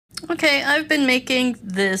Okay, I've been making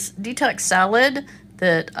this detox salad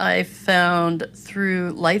that I found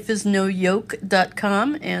through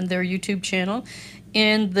lifeisnoyoke.com and their YouTube channel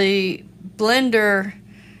in the blender,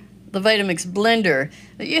 the Vitamix blender.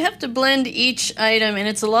 You have to blend each item, and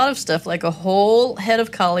it's a lot of stuff, like a whole head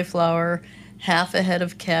of cauliflower, half a head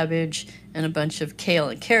of cabbage, and a bunch of kale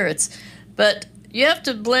and carrots. But you have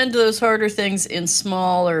to blend those harder things in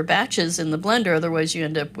smaller batches in the blender, otherwise you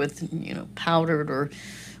end up with, powdered or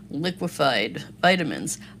liquefied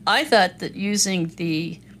vitamins. I thought that using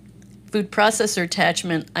the food processor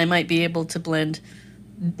attachment, I might be able to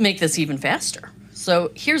make this even faster.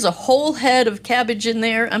 So here's a whole head of cabbage in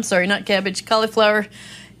there. I'm sorry, not cabbage, cauliflower.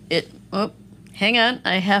 Hang on,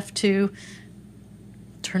 I have to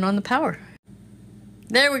turn on the power.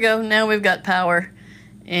 There we go, now we've got power.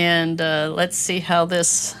 And let's see how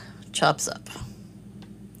this chops up.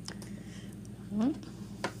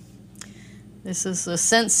 This is the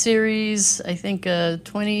Scent Series, I think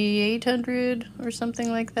 2800 or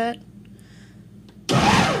something like that.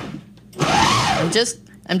 I'm just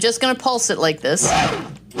gonna pulse it like this.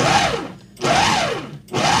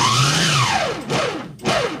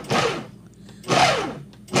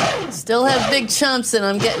 Still have big chunks, and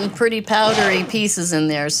I'm getting pretty powdery pieces in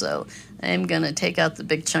there, so I'm gonna take out the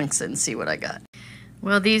big chunks and see what I got.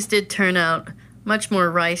 Well, these did turn out much more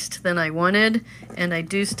riced than I wanted, and I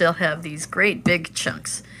do still have these great big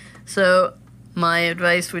chunks. So my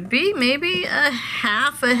advice would be maybe a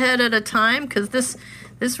half a head at a time, because this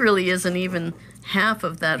really isn't even half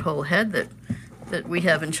of that whole head that we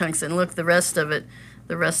have in chunks. And look, the rest of it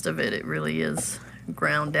really is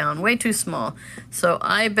ground down way too small. So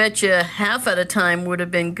I bet you half at a time would have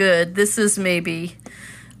been good. This is maybe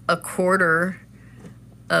a quarter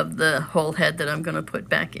of the whole head that I'm going to put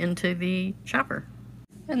back into the chopper.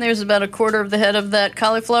 And there's about a quarter of the head of that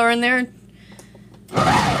cauliflower in there.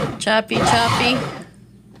 Choppy, choppy.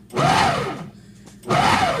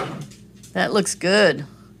 That looks good.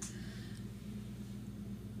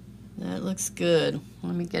 That looks good.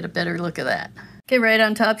 Let me get a better look at that. Okay, right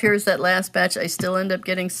on top here is that last batch. I still end up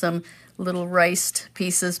getting some little riced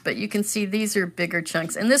pieces, but you can see these are bigger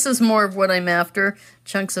chunks. And this is more of what I'm after,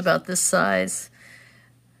 chunks about this size.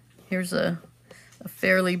 Here's a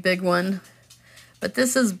fairly big one, but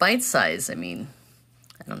this is bite size. I mean,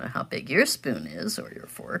 I don't know how big your spoon is or your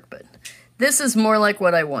fork, but this is more like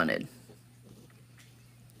what I wanted.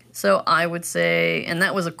 So I would say, and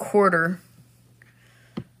that was a quarter,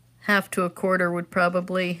 half to a quarter would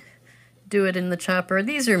probably do it in the chopper.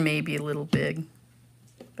 These are maybe a little big,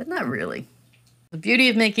 but not really. The beauty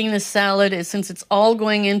of making this salad is, since it's all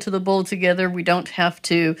going into the bowl together, we don't have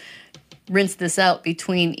to rinse this out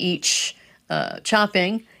between each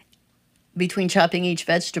chopping each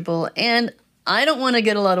vegetable. And I don't want to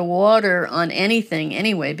get a lot of water on anything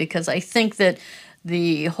anyway, because I think that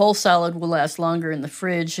the whole salad will last longer in the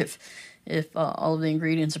fridge if all of the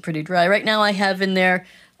ingredients are pretty dry. Right now I have in there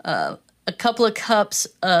a couple of cups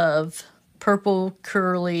of purple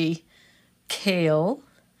curly kale.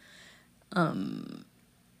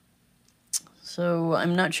 So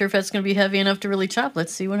I'm not sure if that's going to be heavy enough to really chop.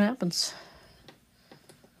 Let's see what happens.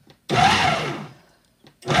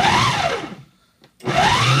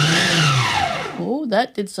 Oh,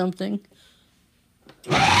 that did something.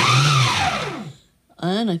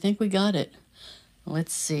 And I think we got it.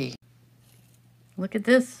 Let's see. Look at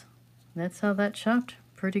this. That's how that chopped.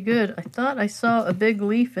 Pretty good. I thought I saw a big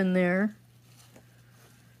leaf in there.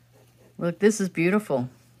 Look, this is beautiful.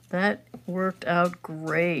 That worked out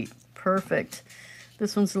great. Perfect.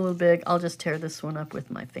 This one's a little big. I'll just tear this one up with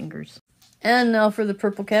my fingers. And now for the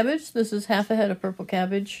purple cabbage. This is half a head of purple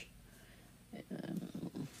cabbage.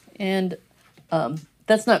 And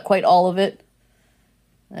that's not quite all of it.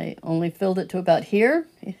 I only filled it to about here,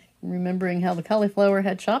 remembering how the cauliflower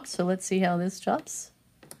had chopped. So let's see how this chops.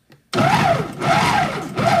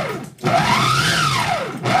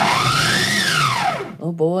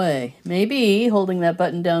 Oh boy, maybe holding that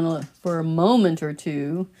button down for a moment or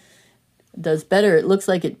two does better. It looks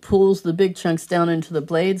like it pulls the big chunks down into the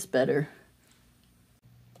blades better.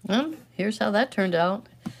 Well, here's how that turned out.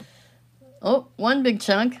 Oh, one big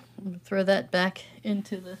chunk. I'm going to throw that back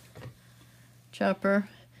into the chopper.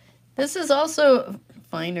 This is also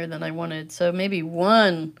finer than I wanted, so maybe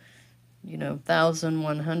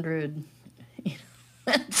 1,100.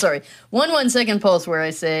 Sorry, 1 second pulse where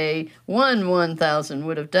I say 1,000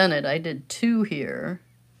 would have done it. I did 2 here.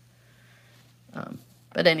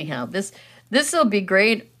 But anyhow, this will be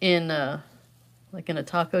great in like in a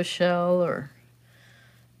taco shell, or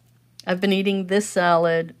I've been eating this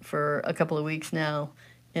salad for a couple of weeks now,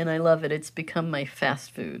 and I love it. It's become my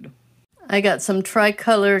fast food. I got some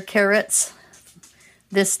tricolor carrots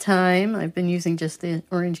this time. I've been using just the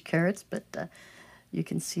orange carrots, but you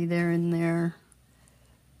can see they're in there.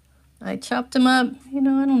 I chopped them up, I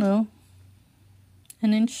don't know,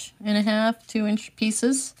 1.5 inch, 2-inch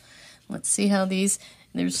pieces. Let's see how these,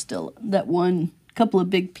 there's still that couple of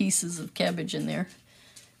big pieces of cabbage in there.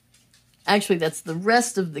 Actually, that's the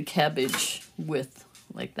rest of the cabbage with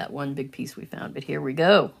like that one big piece we found, but here we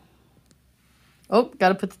go. Oh,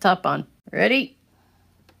 gotta put the top on. Ready?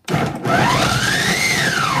 All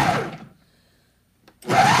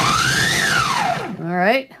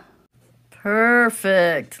right.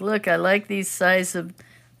 Perfect. Look, I like these size of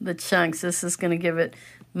the chunks. This is going to give it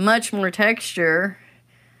much more texture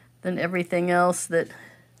than everything else that...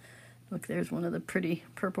 Look, there's one of the pretty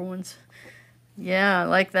purple ones. Yeah, I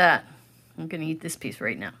like that. I'm going to eat this piece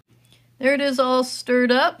right now. There it is, all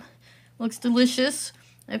stirred up. Looks delicious.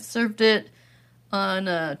 I've served it on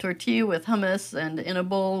a tortilla with hummus and in a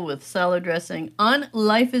bowl with salad dressing on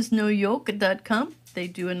lifeisnoyoke.com. They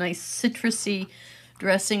do a nice citrusy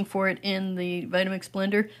dressing for it in the Vitamix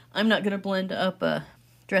blender. I'm not going to blend up a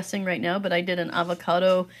dressing right now, but I did an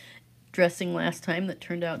avocado dressing last time that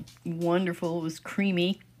turned out wonderful. It was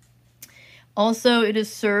creamy. Also, it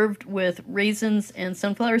is served with raisins and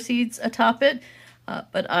sunflower seeds atop it,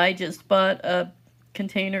 but I just bought a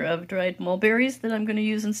container of dried mulberries that I'm going to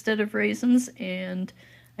use instead of raisins, and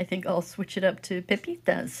I think I'll switch it up to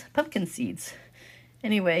pepitas, pumpkin seeds.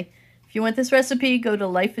 Anyway, if you want this recipe, go to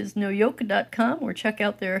lifeisnoyoke.com or check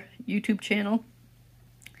out their YouTube channel.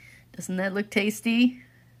 Doesn't that look tasty?